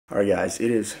Alright guys,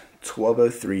 it is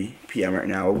 12:03 p.m. right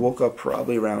now. I woke up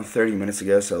probably around 30 minutes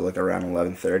ago, so like around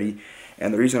 11:30.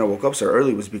 And the reason I woke up so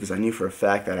early was because I knew for a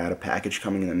fact that I had a package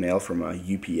coming in the mail from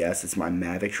UPS. It's my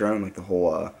Mavic drone, like the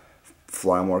whole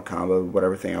fly more combo,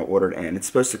 whatever thing I ordered. And it's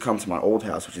supposed to come to my old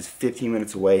house, which is 15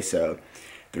 minutes away. So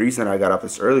the reason that I got up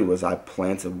this early was I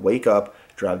planned to wake up,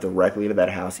 drive directly to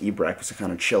that house, eat breakfast, and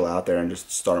kind of chill out there and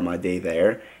just start my day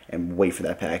there and wait for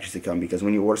that package to come. Because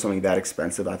when you order something that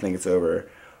expensive, I think it's over...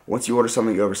 Once you order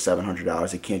something over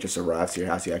 $700, it can't just arrive to your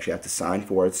house. You actually have to sign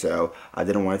for it. So I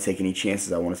didn't want to take any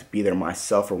chances. I wanted to be there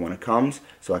myself for when it comes,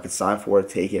 so I could sign for it,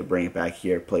 take it, bring it back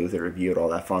here, play with it, review it, all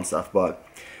that fun stuff. But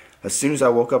as soon as I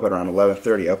woke up at around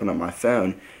 11:30, I opened up my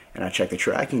phone and I checked the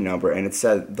tracking number, and it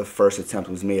said the first attempt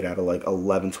was made out of like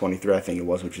 11:23, I think it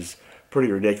was, which is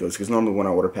pretty ridiculous. Because normally when I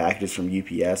order packages from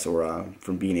UPS or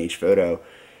from B&H Photo,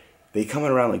 they come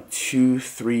in around like 2,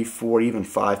 3, 4, even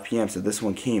 5 p.m. So this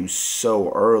one came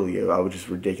so early. I was just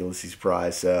ridiculously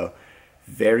surprised. So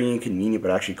very inconvenient,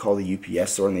 but I actually called the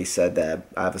UPS store and they said that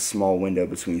I have a small window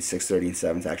between 6:30 and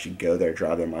 7 to actually go there,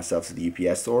 drive there myself to the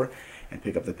UPS store and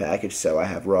pick up the package. So I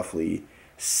have roughly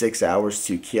 6 hours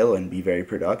to kill and be very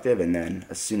productive, and then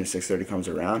as soon as 6:30 comes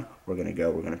around, we're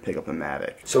gonna pick up a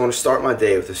Mavic. So I'm gonna start my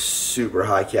day with a super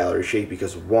high calorie shake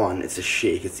because one, it's a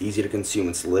shake, it's easy to consume,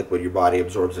 it's liquid, your body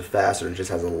absorbs it faster, and just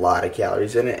has a lot of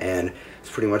calories in it, and it's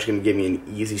pretty much gonna give me an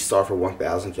easy start for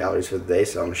 1,000 calories for the day.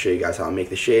 So I'm gonna show you guys how I make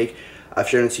the shake. I've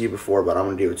shown it to you before, but I'm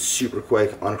going to do it super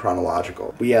quick,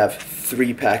 unchronological. We have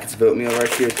 3 packets of oatmeal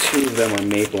right here. 2 of them are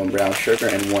maple and brown sugar,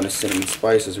 and 1 is cinnamon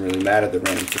spice. Doesn't really matter, the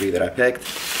random 3 that I picked.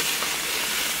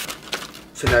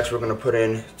 So next we're going to put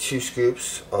in 2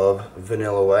 scoops of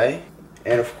vanilla whey.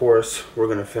 And of course, we're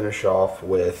going to finish off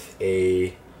with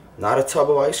not a tub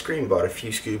of ice cream, but a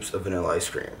few scoops of vanilla ice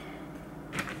cream.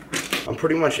 I'm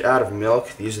pretty much out of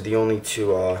milk. These are the only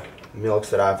 2 milks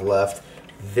that I've left.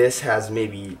 This has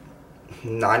maybe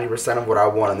 90% of what I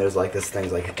want, and there's like this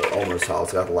thing's like almost solid.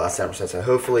 It's got the last 10%, so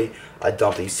hopefully I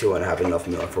dump these 2 and have enough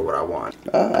milk for what I want.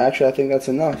 Actually, I think that's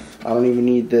enough. I don't even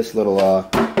need this little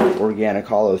organic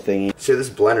hollow thingy. So this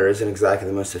blender isn't exactly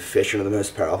the most efficient or the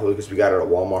most powerful because we got it at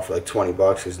Walmart for like 20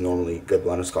 bucks, because normally good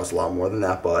blenders cost a lot more than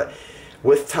that. But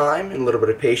with time and a little bit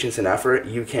of patience and effort,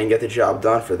 you can get the job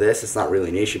done for this. It's not really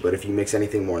an issue, but if you mix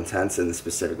anything more intense in the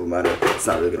specific blender, it's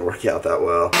not really going to work out that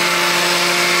well.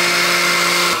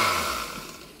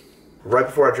 Right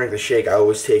before I drink the shake, I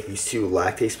always take these 2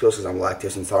 lactase pills because I'm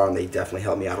lactose intolerant. They definitely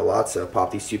help me out a lot. So pop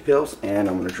these 2 pills, and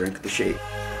I'm going to drink the shake.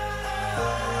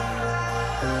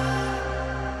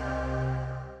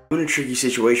 I'm in a tricky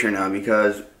situation now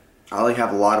because I like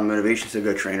have a lot of motivation to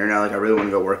go train right now. Like I really want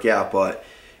to go work out, but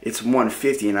it's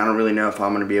 1:50, and I don't really know if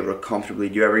I'm going to be able to comfortably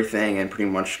do everything and pretty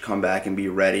much come back and be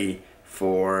ready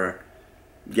for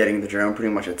getting the drone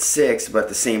pretty much at 6. But at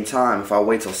the same time, if I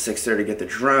wait till 6:30 to get the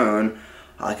drone,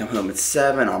 I come home at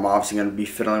 7, I'm obviously going to be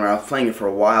fiddling around playing it for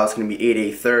a while. It's going to be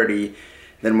 8:30,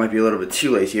 then it might be a little bit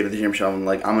too late to get to the gym. So I'm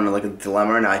in like a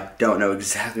dilemma, and I don't know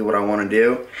exactly what I want to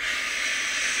do.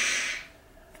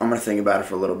 I'm going to think about it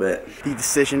for a little bit. The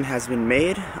decision has been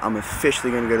made. I'm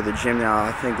officially going to go to the gym now.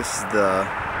 I think this is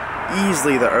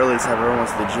easily the earliest I've ever went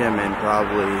to the gym in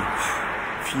probably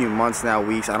a few months now,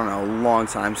 weeks, I don't know, a long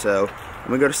time. So I'm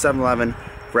going to go to 7-Eleven,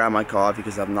 grab my coffee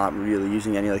because I'm not really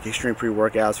using any like extreme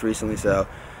pre-workouts recently, so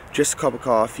just a cup of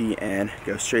coffee and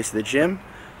go straight to the gym.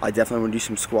 I definitely want to do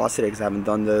some squats today because I haven't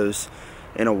done those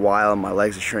in a while and my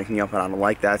legs are shrinking up and I don't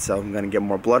like that, so I'm going to get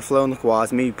more blood flow in the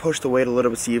quads, maybe push the weight a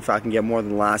little bit, see if I can get more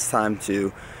than last time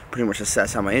to pretty much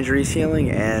assess how my injury is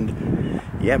healing. And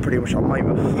yeah, pretty much I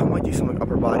might do some like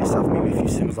upper body stuff, maybe a few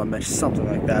singles on bench, something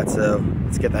like that. So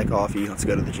let's get that coffee, let's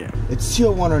go to the gym. It's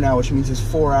 2:01 right now, which means it's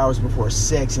 4 hours before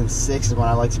 6, and 6 is when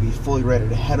I like to be fully ready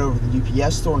to head over to the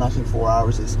UPS store, and I think 4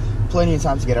 hours is plenty of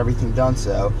time to get everything done.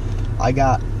 So I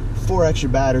got 4 extra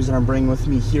batteries that I'm bringing with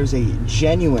me. Here's a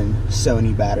genuine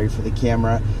Sony battery for the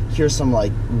camera. Here's some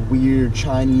like weird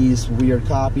Chinese weird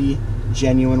copy,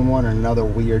 genuine one, and another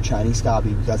weird Chinese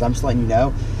copy, because I'm just letting you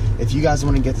know, if you guys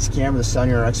want to get this camera, the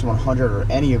Sony RX100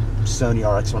 or any Sony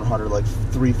RX100, like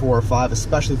 3, 4, or 5,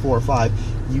 especially 4 or 5,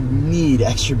 you need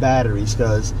extra batteries,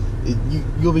 because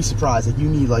you'll be surprised that you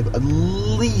need like at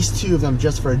least 2 of them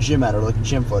just for a gym ad or like a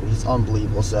gym footage. It's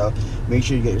unbelievable. So make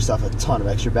sure you get yourself a ton of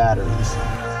extra batteries.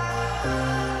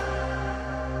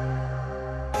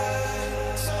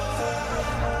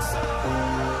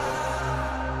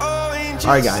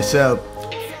 Alright guys, so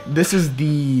this is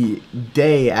the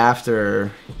day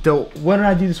after. When did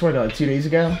I do this workout? Like 2 days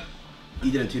ago?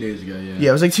 You did it 2 days ago, yeah. Yeah,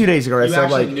 it was like 2 days ago, right? You so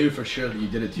actually like knew for sure that you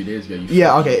did it 2 days ago.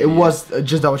 Yeah, okay, it was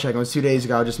just double checking. It was 2 days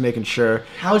ago, just making sure.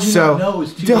 How did you not know it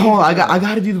was 2 days hold on, ago? I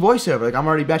got to do the voiceover. Like I'm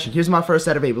already batching. Here's my first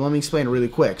set of 8, but let me explain it really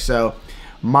quick. So,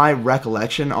 my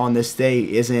recollection on this day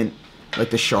isn't like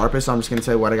the sharpest. I'm just gonna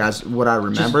tell you what I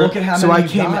remember. Just look at how so many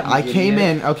I came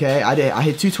in. Okay, I did. I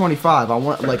hit 225.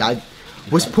 I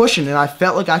was pushing and I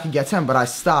felt like I could get 10, but I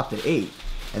stopped at 8.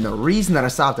 And the reason that I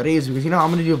stopped at 8 is because, I'm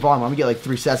going to do a volume. I'm going to get like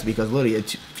 3 sets because literally a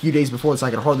few days before this I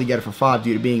could hardly get it for 5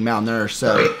 due to being malnourished.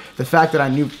 So the fact that I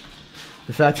knew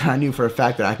for a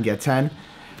fact that I can get 10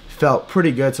 felt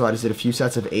pretty good. So I just did a few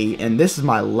sets of 8. And this is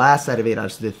my last set of 8. I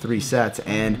just did 3 sets.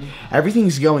 And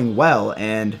everything's going well.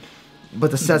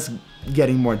 But the set's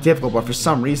getting more difficult. But for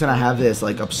some reason I have this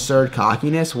like absurd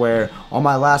cockiness where on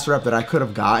my last rep that I could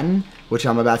have gotten, which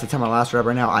I'm about to tell my last rep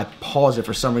right now, I pause it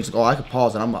for some reason. Oh, I could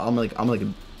pause it. I'm like,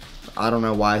 I don't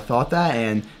know why I thought that,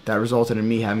 and that resulted in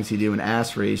me having to do an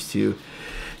ass raise to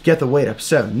get the weight up.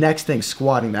 So next thing,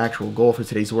 squatting, the actual goal for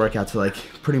today's workout, to like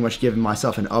pretty much give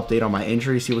myself an update on my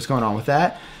injury, see what's going on with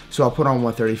that. So I put on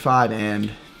 135,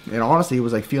 and honestly, it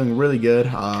was like feeling really good.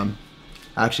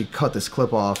 I actually cut this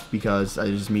clip off because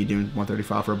it was just me doing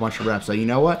 135 for a bunch of reps. So you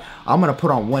know what? I'm going to put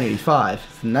on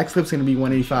 185. The next clip's going to be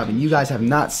 185, and you guys have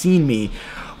not seen me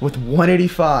with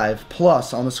 185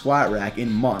 plus on the squat rack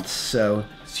in months. So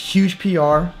it's a huge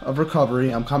PR of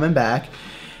recovery. I'm coming back,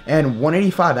 and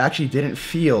 185 actually didn't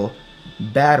feel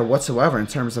bad whatsoever in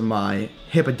terms of my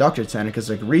hip adductor tendon, because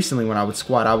like recently when I would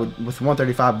squat, I would with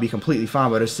 135 would be completely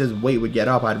fine, but as the weight would get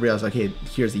up, I'd realize like, hey,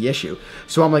 here's the issue.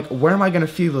 So I'm like, where am I going to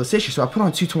feel this issue? So I put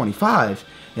on 225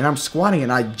 and I'm squatting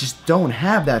and I just don't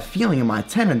have that feeling in my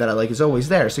tendon that I like is always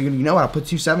there. So you know what, I put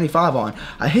 275 on,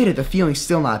 I hit it, the feeling's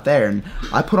still not there, and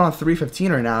I put on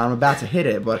 315 right now and I'm about to hit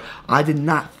it, but I did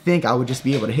not think I would just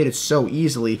be able to hit it so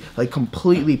easily, like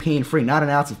completely pain free, not an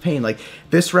ounce of pain. Like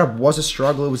this rep was a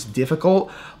struggle, it was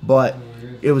difficult, but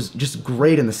it was just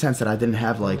great in the sense that I didn't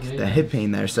have like the hip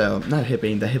pain there. So not hip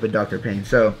pain, the hip adductor pain.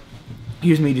 So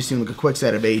here's me just doing like a quick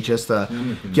set of 8 just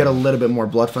to get a little bit more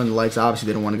blood flow in the legs. Obviously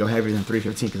didn't want to go heavier than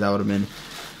 315 because that would have been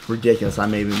ridiculous. I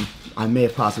may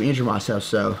have possibly injured myself.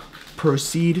 So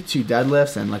proceed to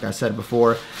deadlifts, and like I said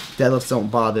before, deadlifts don't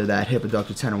bother that hip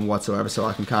adductor tendon whatsoever, so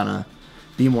I can kind of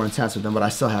be more intense with them. But I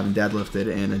still haven't deadlifted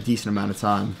in a decent amount of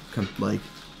time, like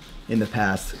in the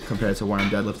past compared to where I'm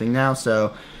deadlifting now.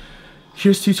 So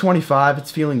here's 225,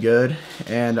 it's feeling good,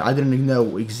 and I didn't even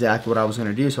know exactly what I was going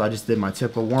to do, so I just did my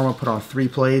typical warm-up, put on 3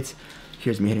 plates.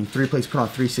 Here's me hitting 3 plates, put on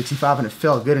 365, and it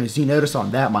felt good. And as you notice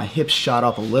on that, my hips shot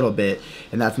up a little bit,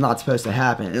 and that's not supposed to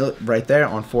happen. Right there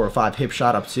on 4 or 5, hip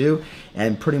shot up too,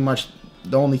 and pretty much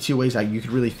the only 2 ways that you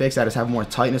could really fix that is have more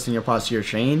tightness in your posterior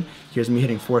chain. Here's me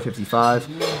hitting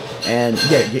 455, and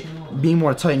yeah, being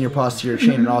more tight in your posterior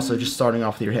chain, and also just starting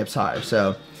off with your hips higher.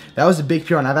 So that was a big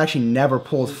PR, and I've actually never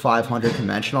pulled 500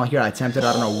 conventional. Here I attempted.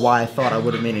 I don't know why I thought I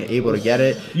would have been able to get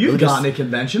it. You've gotten a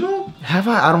conventional? Have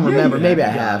I? I don't remember. Maybe I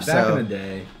have. Back in the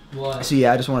day. So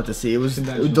yeah, I just wanted to see. It was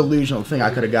a delusional thing.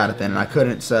 I could have got it then, and I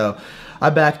couldn't. So I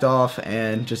backed off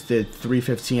and just did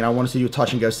 315. I wanted to do a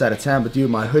touch and go set of 10, but due to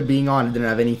my hood being on, I didn't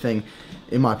have anything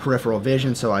in my peripheral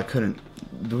vision, so I couldn't.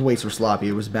 The weights were sloppy.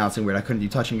 It was bouncing weird. I couldn't do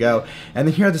touch and go. And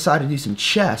then here I decided to do some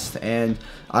chest, and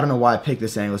I don't know why I picked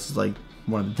this angle. This is like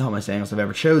one of the dumbest angles I've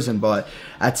ever chosen, but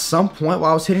at some point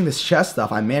while I was hitting this chest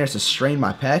stuff, I managed to strain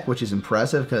my pec, which is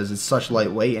impressive because it's such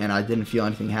lightweight, and I didn't feel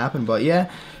anything happen. But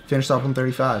yeah, finished off on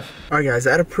 35. All right, guys,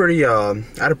 I had a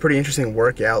pretty interesting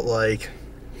workout. Like,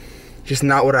 just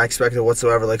not what I expected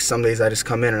whatsoever. Like, some days I just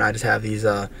come in and I just have these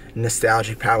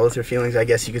nostalgic powerlifter feelings, I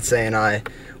guess you could say, and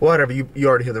whatever, you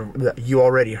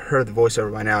already heard the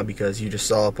voiceover by now because you just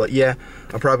saw it. But yeah,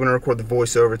 I'm probably gonna record the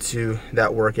voiceover to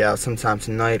that workout sometime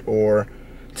tonight or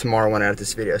tomorrow when I edit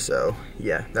this video. So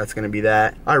yeah, that's gonna be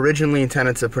that. I originally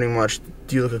intended to pretty much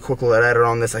do like a quick little edit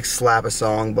on this, like slap a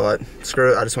song, but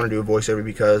screw it, I just want to do a voiceover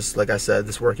because, like I said,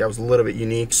 this workout was a little bit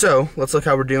unique. So let's look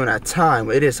how we're doing at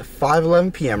time. It is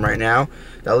 5:11 p.m. right now.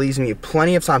 That leaves me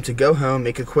plenty of time to go home,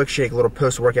 make a quick shake, a little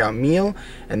post-workout meal,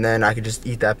 and then I could just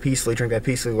eat that peacefully, drink that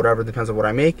peacefully, whatever, depends on what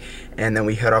I make, and then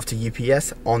we head off to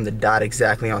UPS on the dot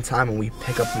exactly on time, and we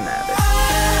pick up the Mavic.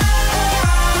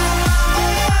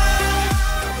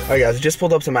 Alright guys, I just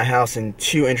pulled up to my house and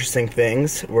 2 interesting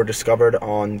things were discovered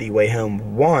on the way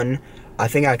home. One, I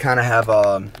think I kind of have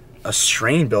a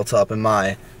strain built up in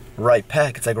my right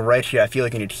pec. It's like right here, I feel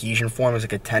like an adhesion form. It's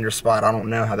like a tender spot. I don't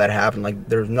know how that happened. Like,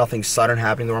 there's nothing sudden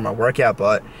happening during my workout,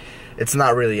 but it's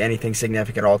not really anything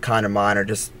significant at all, kind of minor.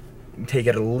 Just take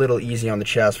it a little easy on the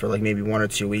chest for like maybe 1 or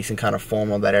 2 weeks and kind of foam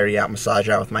all that area out, massage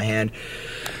out with my hand.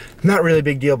 Not really a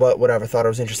big deal, but whatever. Thought it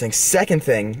was interesting. Second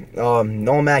thing,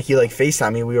 Noel Mack, he like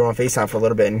FaceTimed me. We were on FaceTime for a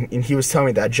little bit, and he was telling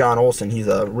me that John Olson, he's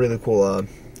a really cool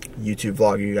YouTube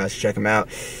vlogger. You guys should check him out.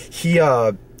 He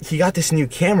got this new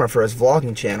camera for his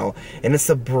vlogging channel, and it's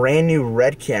a brand new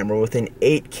red camera with an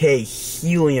 8K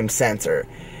helium sensor.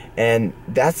 And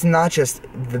that's not just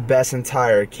the best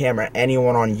entire camera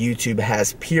anyone on YouTube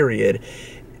has, period.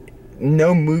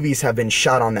 No movies have been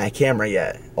shot on that camera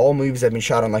yet. All movies have been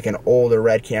shot on like an older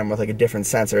red camera with like a different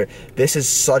sensor. This is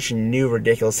such new,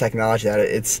 ridiculous technology that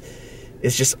it's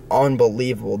just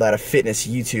unbelievable that a fitness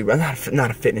YouTuber,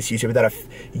 not a fitness YouTuber, that a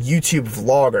YouTube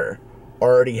vlogger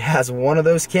already has one of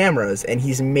those cameras and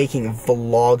he's making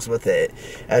vlogs with it.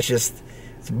 That's just,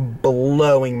 it's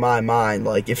blowing my mind.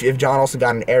 Like, if John also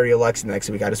got an Arri Alexa next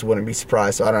week, I just wouldn't be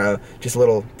surprised. So, I don't know, just a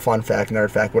little fun fact, nerd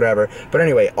fact, whatever. But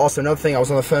anyway, also another thing, I was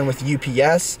on the phone with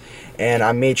UPS, and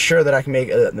I made sure that I can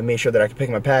pick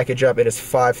my package up. It is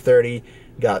 5:30,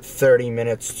 got 30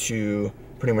 minutes to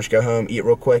pretty much go home, eat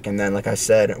real quick, and then, like I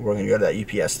said, we're going to go to that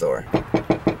UPS store.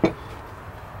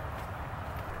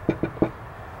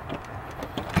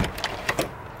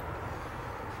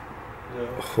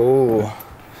 Oh.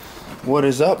 What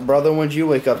is up, brother? When did you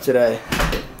wake up today?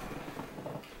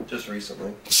 Just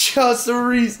recently. Just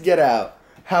recent. Get out.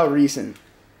 How recent?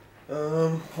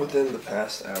 Within the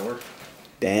past hour.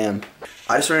 Damn.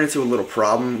 I just ran into a little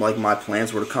problem. Like, my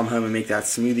plans were to come home and make that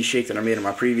smoothie shake that I made in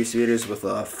my previous videos with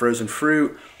frozen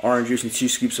fruit, orange juice, and 2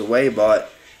 scoops away,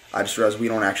 but I just realized we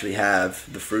don't actually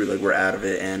have the fruit. Like, we're out of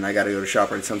it, and I gotta go to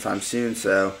ShopRite sometime soon,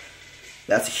 so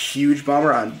that's a huge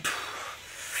bummer.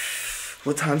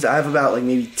 What time's it? I have about like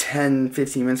maybe 10,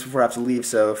 15 minutes before I have to leave,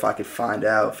 so if I could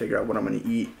figure out what I'm going to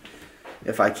eat.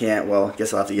 If I can't, well, I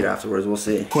guess I'll have to eat afterwards. We'll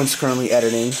see. Quinn's currently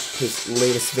editing his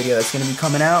latest video that's going to be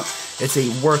coming out. It's a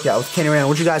workout with Kenny Rand.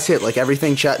 What'd you guys hit? Like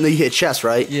everything? No, you hit chest,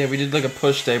 right? Yeah, we did like a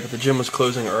push day, but the gym was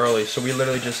closing early, so we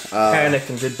literally just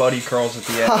panicked and did buddy curls at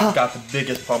the end. Got the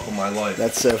biggest pump of my life.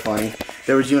 That's so funny.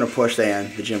 They were doing a push day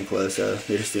and the gym closed, so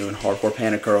they're just doing hardcore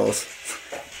panic curls.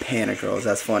 Panic curls,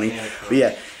 that's funny. But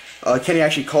yeah. Kenny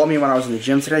actually called me when I was in the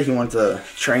gym today. He wanted to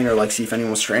train or like see if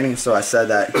anyone was training. So I said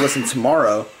that, listen,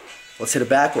 tomorrow, let's hit a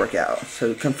back workout.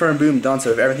 So confirm, boom, done. So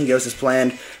if everything goes as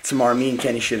planned, tomorrow me and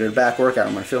Kenny should hit a back workout.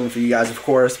 I'm going to film it for you guys, of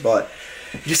course. But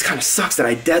it just kind of sucks that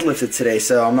I deadlifted today.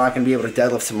 So I'm not going to be able to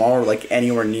deadlift tomorrow like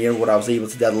anywhere near what I was able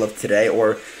to deadlift today.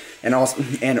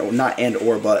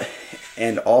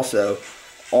 And also,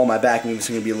 all my back movements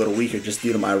are going to be a little weaker just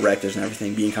due to my erectors and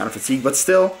everything being kind of fatigued. But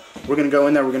still, we're going to go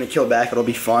in there. We're going to kill back. It'll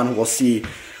be fun. We'll see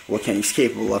what Kenny's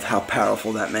capable of, how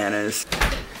powerful that man is.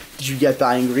 Did you get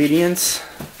the ingredients?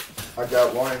 I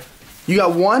got one. You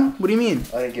got one? What do you mean?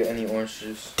 I didn't get any orange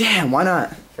juice. Damn, why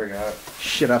not? Forgot.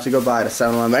 Shit, I have to go buy it at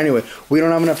 7-Eleven. Anyway, we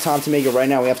don't have enough time to make it right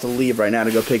now. We have to leave right now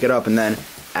to go pick it up. And then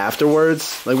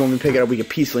afterwards, like when we pick it up, we can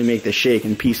peacefully make the shake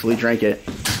and peacefully drink it.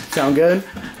 Sound good?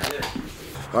 Yeah.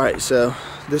 Alright, so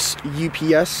this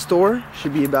UPS store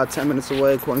should be about 10 minutes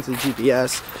away according to the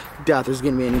GPS. Doubt there's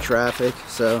going to be any traffic,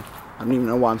 so I don't even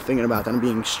know why I'm thinking about that. I'm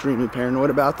being extremely paranoid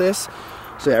about this.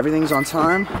 So everything's on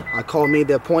time. I called, made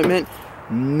the appointment.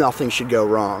 Nothing should go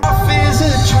wrong.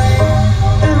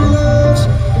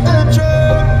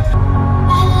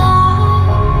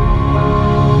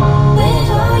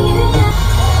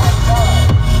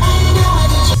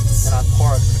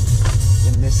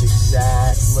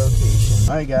 Exact location.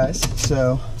 Alright guys,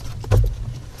 so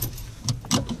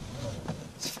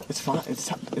it's fine. It's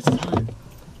time.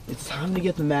 It's time to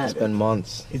get the mat. It's been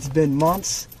months. It's been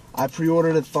months. I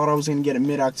pre-ordered it, thought I was gonna get it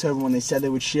mid-October when they said they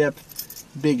would ship.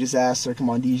 Big disaster. Come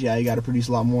on, DJI, you gotta produce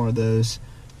a lot more of those.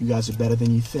 You guys are better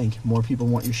than you think. More people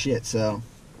want your shit, so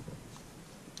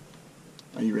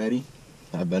are you ready?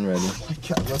 I've been ready. Oh my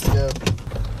god, let's go.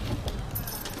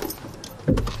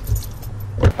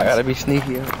 I gotta be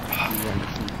sneaky.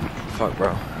 Fuck,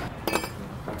 bro.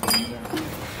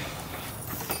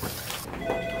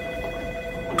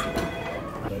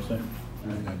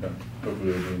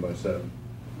 Hopefully they're doing by 7.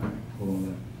 Hold on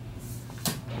there.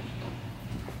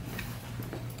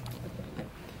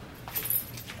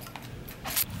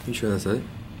 You sure that's it?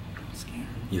 I'm scared.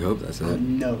 You hope that's it?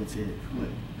 No, it's it. Look,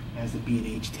 it has the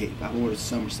B&H tape. I've ordered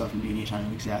so much stuff from B&H. I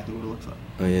know exactly what it looks like.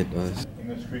 Oh yeah, it does.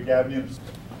 English Creek Avenue. Just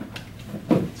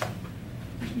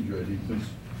need your ID, please.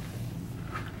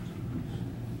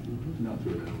 Not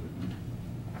through that.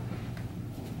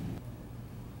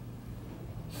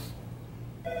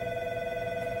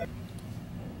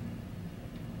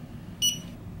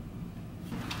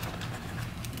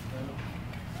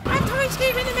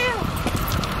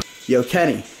 Yo,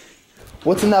 Kenny,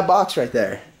 what's in that box right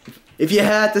there? If you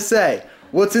had to say,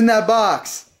 what's in that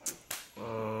box?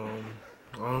 I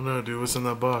I don't know, dude. What's in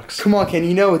that box? Come on, Ken.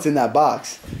 You know what's in that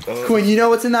box. Quinn, you know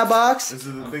what's in that box? Is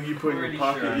it the thing you put in your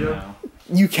pocket, yeah?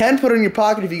 You can put it in your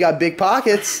pocket if you got big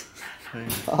pockets.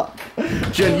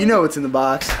 Jen, you know what's in the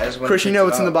box. Chris, you know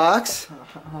what's in the box?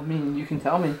 I mean, you can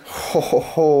tell me.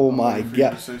 Oh my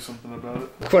god. Say something about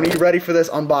it. Quinn, are you ready for this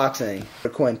unboxing?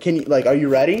 Quinn, can you, like, are you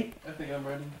ready? I think I'm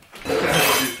ready.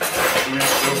 It was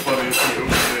so funny if he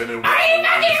opened it and it was. Are you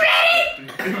fucking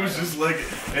ready? It was just like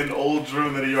an old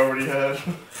drone that he already had.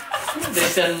 They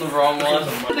sent him the wrong one.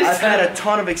 I've had a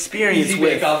ton of experience Easy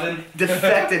with bake oven.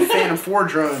 defective Phantom 4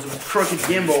 drones with crooked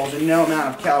gimbals, and no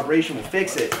amount of calibration will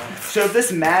fix it. So if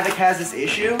this Mavic has this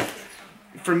issue,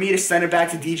 for me to send it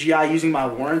back to DJI using my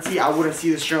warranty, I wouldn't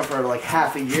see this drone for like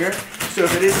half a year. So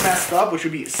if it is messed up, which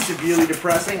would be severely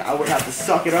depressing, I would have to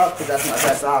suck it up because that's my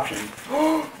best option.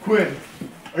 Quinn,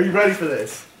 are you ready for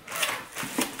this?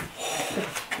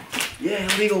 Yeah,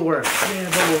 legal work. Yeah,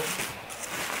 bubble.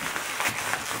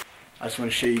 I just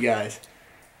want to show you guys.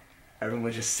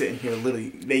 Everyone's just sitting here literally,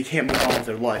 they can't move on with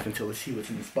their life until they see what's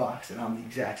in this box, and I'm the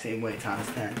exact same way times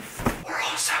 10. We're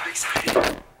all so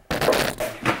excited.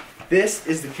 This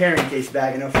is the carrying case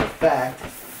bag, I know for a fact.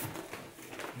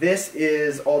 This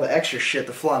is all the extra shit,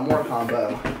 the Fly More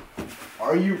combo.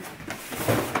 Are you...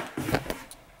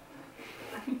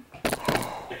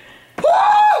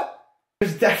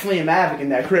 There's definitely a Mavic in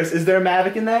there. Chris, is there a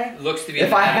Mavic in there? Looks to be a Mavic.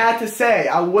 If I had to say,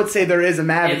 I would say there is a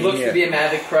Mavic in here. It looks to be a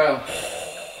Mavic Pro.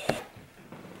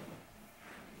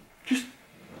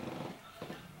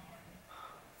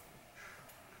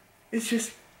 It's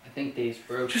just... I think Dave's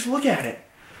broke. Just look at it.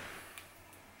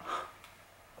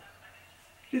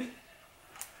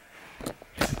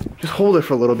 Just hold it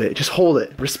for a little bit. Just hold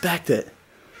it. Respect it.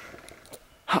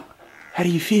 How do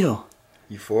you feel?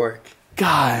 Euphoric.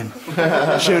 God.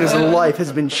 Jonah's life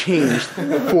has been changed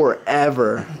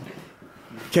forever.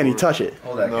 Kenny, touch it.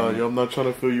 Hold that. No, yo, I'm not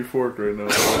trying to feel euphoric right now.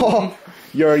 Oh,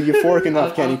 you're euphoric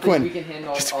enough, Kenny. Quinn,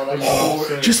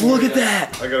 just look at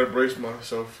that. I gotta brace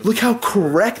myself. Look how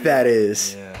correct that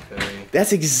is. Yeah, very.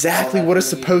 That's exactly what it's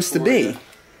supposed to be.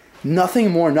 Nothing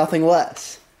more, nothing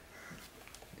less.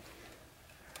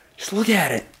 Just look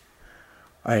at it.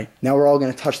 Alright, now we're all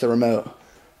going to touch the remote.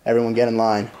 Everyone get in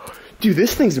line. Dude,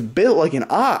 this thing's built like an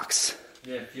ox.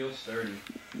 Yeah, it feels sturdy.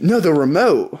 No, the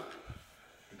remote.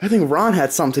 I think Ron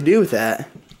had something to do with that.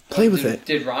 Play with it.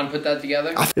 Did Ron put that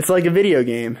together? It's like a video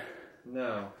game.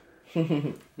 No. Look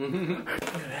at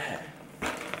that.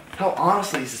 How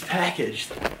honestly is this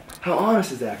packaged? How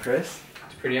honest is that, Chris?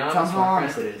 It's pretty honest. Tell me how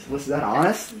honest it is. Is that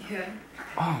honest? Yeah.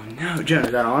 Oh no, Jonah,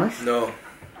 is that honest? No.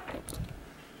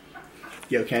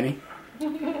 Yo, Kenny.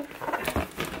 Not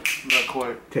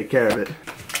quite. Take care of it.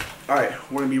 Alright,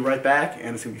 we're going to be right back,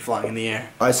 and it's going to be flying in the air.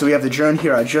 Alright, so we have the drone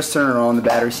here. I just turned it on. The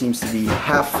battery seems to be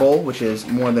half full, which is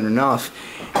more than enough.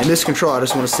 And this control, I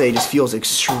just want to say, just feels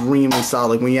extremely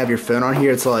solid. Like, when you have your phone on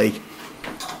here, it's like...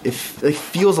 It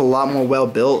feels a lot more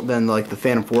well-built than, like, the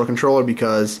Phantom 4 controller,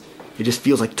 because it just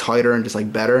feels, like, tighter and just,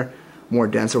 like, better. More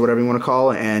dense, or whatever you want to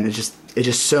call it. And it's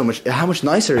just so much... How much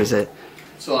nicer is it?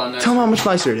 It's a lot nicer. Tell them how much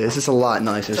nicer it is. It's a lot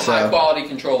nicer. It's a high quality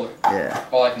controller. Yeah.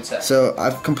 All I can say. So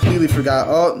I've completely forgot.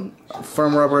 Oh,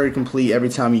 firmware upgrade complete. Every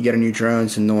time you get a new drone,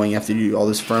 it's annoying. You have to do all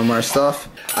this firmware stuff.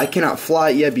 I cannot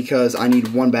fly it yet because I need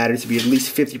one battery to be at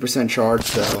least 50% charged.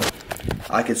 So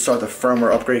I could start the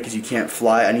firmware upgrade because you can't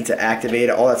fly. I need to activate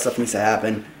it. All that stuff needs to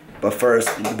happen. But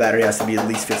first, the battery has to be at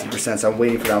least 50%, so I'm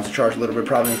waiting for that to charge a little bit.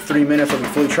 Probably in 3 minutes, it'll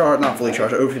be fully charged, not fully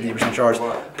charged, over 50% charged.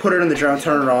 Put it in the drone,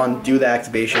 turn it on, do the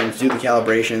activations, do the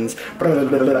calibrations,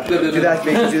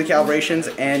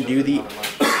 and do the,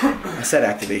 I said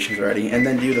activations already, and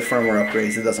then do the firmware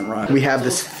upgrades. It doesn't run. We have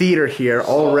this theater here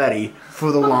all ready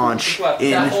for the launch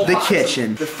in the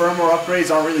kitchen. The firmware upgrades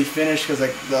aren't really finished because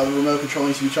like the remote control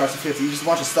needs to be charged to 50. Just a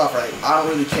bunch of stuff, right? I don't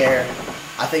really care.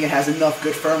 I think it has enough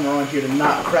good firmware on here to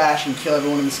not crash and kill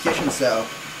everyone in this kitchen, so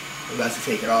we're about to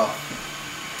take it off.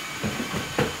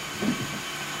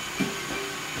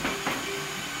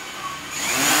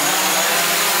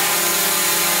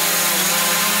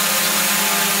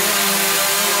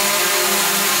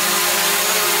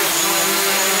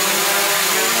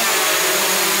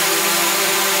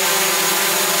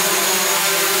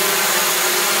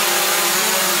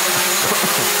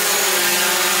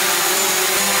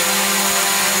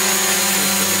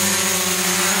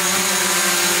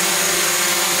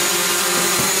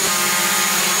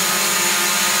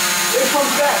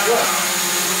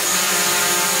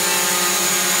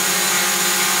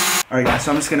 Alright guys,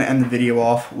 so I'm just going to end the video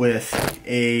off with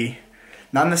a,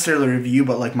 not necessarily a review,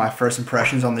 but like my first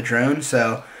impressions on the drone.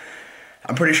 So,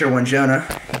 I'm pretty sure when Jonah,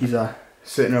 he's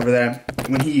sitting over there.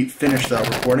 When he finished the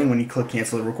recording, when he clicked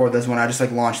cancel to record, that's when I just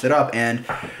like launched it up. And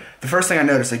the first thing I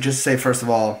noticed, like just to say first of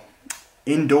all,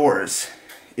 indoors,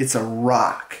 it's a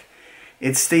rock.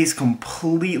 It stays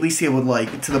completely stable,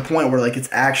 like to the point where like it's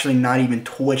actually not even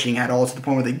twitching at all, to the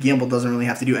point where the gimbal doesn't really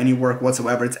have to do any work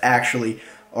whatsoever. It's actually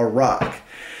a rock.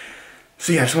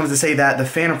 So yeah, I just wanted to say that the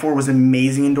Phantom 4 was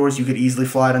amazing indoors. You could easily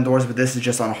fly it indoors, but this is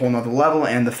just on a whole nother level.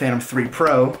 And the Phantom 3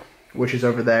 Pro, which is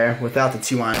over there, without the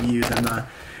 2 IMUs and the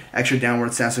extra downward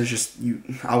sensors, just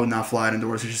I would not fly it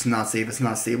indoors. It's just not safe. It's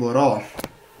not stable at all.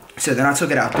 So then I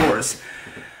took it outdoors.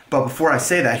 But before I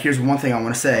say that, here's one thing I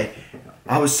want to say.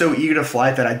 I was so eager to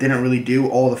fly it that I didn't really do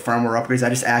all the firmware upgrades. I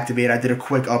just activated. I did a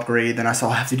quick upgrade. Then I saw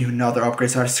I have to do another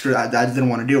upgrade. So I just didn't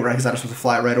want to do it right because I just wanted to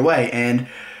fly it right away. And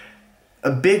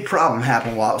a big problem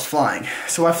happened while I was flying.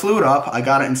 So I flew it up, I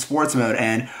got it in sports mode,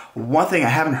 and one thing I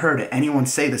haven't heard anyone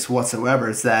say this whatsoever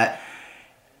is that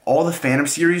all the Phantom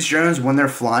series drones, when they're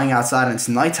flying outside and it's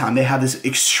nighttime, they have this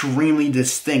extremely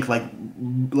distinct,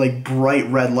 like bright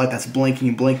red light that's blinking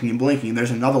and blinking and blinking, and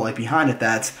there's another light behind it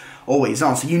that's always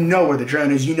on. So you know where the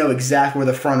drone is, you know exactly where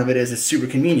the front of it is, it's super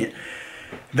convenient.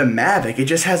 The Mavic, it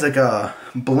just has like a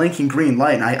blinking green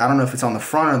light, and I don't know if it's on the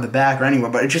front or the back or anywhere,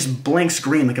 but it just blinks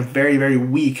green, like a very, very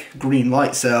weak green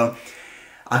light. So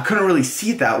I couldn't really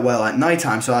see it that well at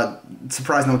nighttime, so I'm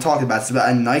surprised no one talked about it. So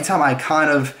at nighttime,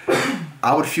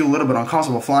 I would feel a little bit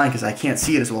uncomfortable flying because I can't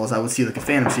see it as well as I would see like a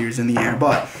Phantom series in the air.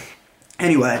 But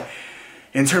anyway,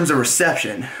 in terms of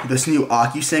reception, this new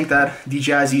OcuSync that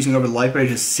DJI is using over the Lightbridge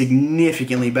is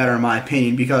significantly better in my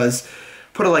opinion because,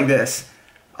 put it like this,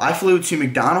 I flew to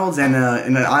McDonald's and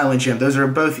an island gym. Those are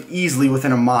both easily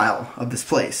within a mile of this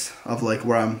place, of like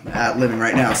where I'm at living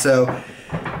right now. So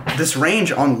this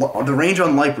range on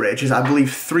Lightbridge is, I believe,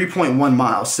 3.1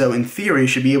 miles. So in theory, you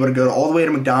should be able to go all the way to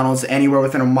McDonald's anywhere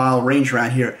within a mile range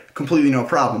around here, completely no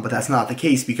problem. But that's not the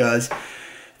case because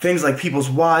things like people's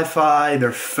Wi-Fi,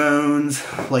 their phones,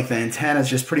 like the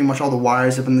antennas, just pretty much all the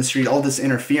wires up in the street, all this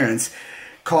interference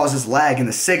causes lag in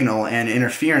the signal and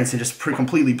interference and just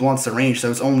completely blunts the range.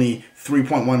 So it's only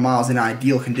 3.1 miles in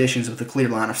ideal conditions with a clear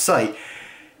line of sight.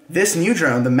 This new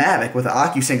drone, the Mavic with the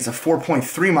OcuSync, is a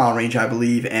 4.3 mile range, I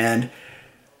believe, and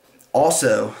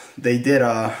also they did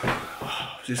also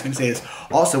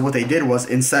what they did was,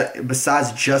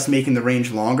 besides just making the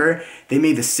range longer, they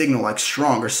made the signal like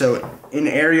stronger. So in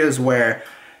areas where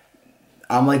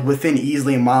I'm like within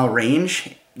easily a mile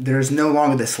range, there's no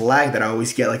longer this lag that I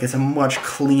always get. Like, it's a much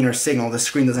cleaner signal. The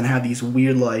screen doesn't have these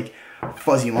weird like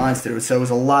fuzzy lines through it, so it was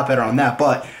a lot better on that.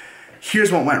 But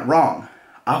here's what went wrong.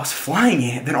 I was flying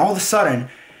it, then all of a sudden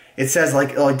it says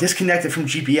like disconnected from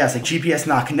GPS, like GPS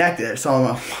not connected.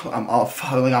 So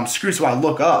I'm screwed. So I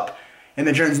look up and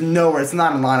the drone's nowhere. It's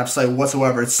not in line of sight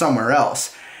whatsoever. It's somewhere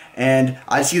else. And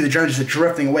I see the drone just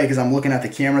drifting away because I'm looking at the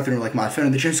camera through like my phone,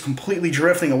 and the drone's completely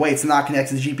drifting away. It's not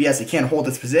connected to the GPS. It can't hold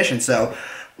its position. So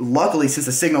luckily, since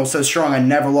the signal was so strong, I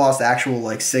never lost actual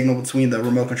like signal between the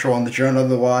remote control and the drone.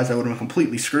 Otherwise, I would have been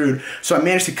completely screwed. So I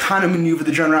managed to kind of maneuver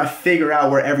the drone around, figure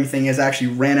out where everything is. I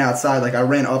actually ran outside. Like, I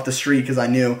ran up the street because I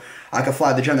knew I could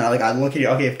fly the drone. Like, I look at it,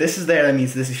 okay, if this is there, that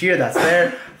means this is here, that's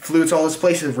there. Flew to all those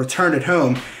places, returned it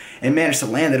home, and managed to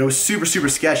land it. It was super, super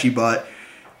sketchy, but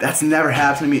that's never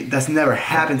happened to me. That's never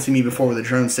happened to me before, where the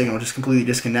drone signal just completely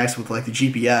disconnects with like the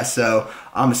GPS. So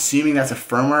I'm assuming that's a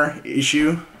firmware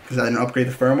issue because I didn't upgrade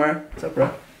the firmware. What's up,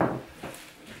 bro?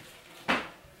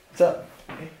 What's up?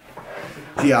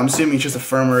 So yeah, I'm assuming it's just a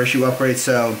firmware issue upgrade.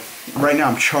 So right now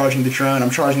I'm charging the drone, I'm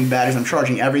charging the batteries, I'm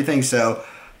charging everything. So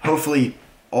hopefully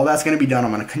all that's going to be done.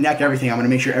 I'm going to connect everything. I'm going to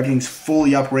make sure everything's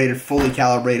fully upgraded, fully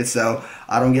calibrated, so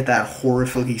I don't get that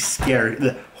horrifically scary,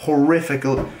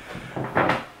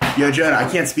 Yo, Jonah, I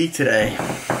can't speak today.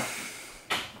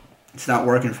 It's not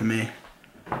working for me.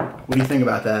 What do you think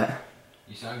about that?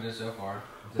 You sound good so far.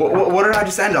 What did I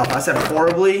just end off? I said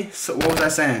horribly? So what was I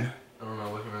saying? I don't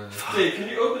know. Hey, can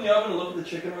you open the oven and look at the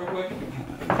chicken real quick?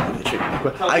 The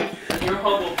chicken. Tell me, in your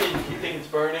humble opinion, do you think it's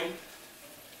burning?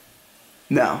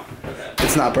 No, Okay.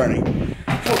 it's not burning.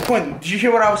 Quentin, did you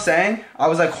hear what I was saying? I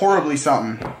was like horribly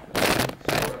something.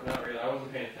 Not really. I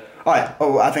wasn't paying attention. Alright,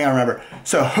 oh, I think I remember.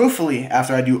 So hopefully,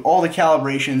 after I do all the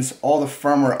calibrations, all the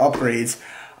firmware upgrades,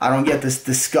 I don't get this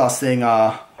disgusting,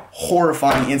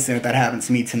 horrifying incident that happened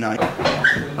to me tonight.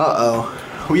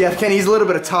 Uh-oh. We have Kenny. He's a little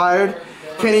bit tired.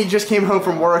 Kenny just came home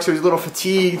from work, so he's a little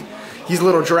fatigued. He's a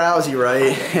little drowsy,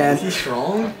 right? And He's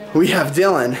strong. we have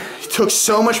Dylan. He took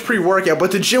so much pre-workout,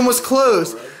 but the gym was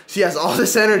closed, so he has all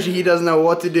this energy he doesn't know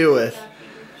what to do with.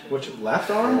 Which, left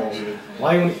arm?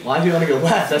 Why do you want to go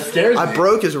left? That scares me. I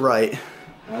broke his right.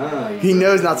 Ah, He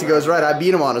knows not to go his right. I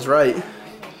beat him on his right.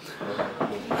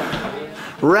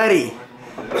 Ready.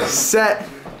 set,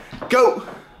 go.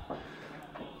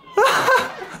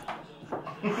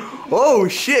 Oh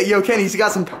shit, yo, Kenny's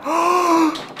got some.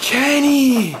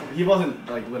 Kenny! He wasn't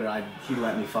like literally. He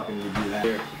let me fucking redo that.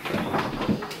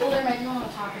 Well, there might be on the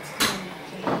top. It's clean.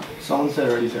 Someone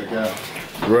said ready, set, go.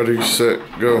 Ready, set,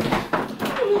 go.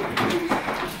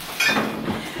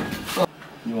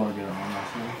 You want to get on that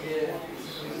one?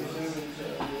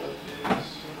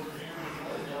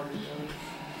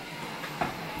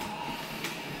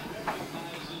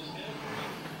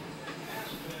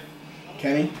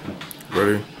 Kenny?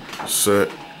 Ready, set,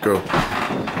 go.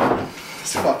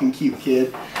 This fucking cute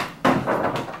kid.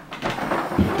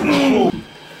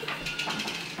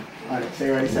 Alright, say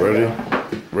ready, set, Ready, go.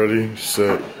 ready,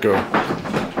 set, go.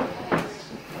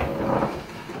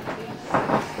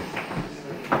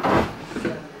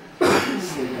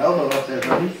 Elbow up there,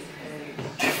 buddy.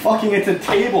 Fucking, it's a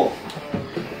table.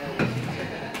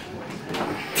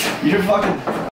 You're fucking.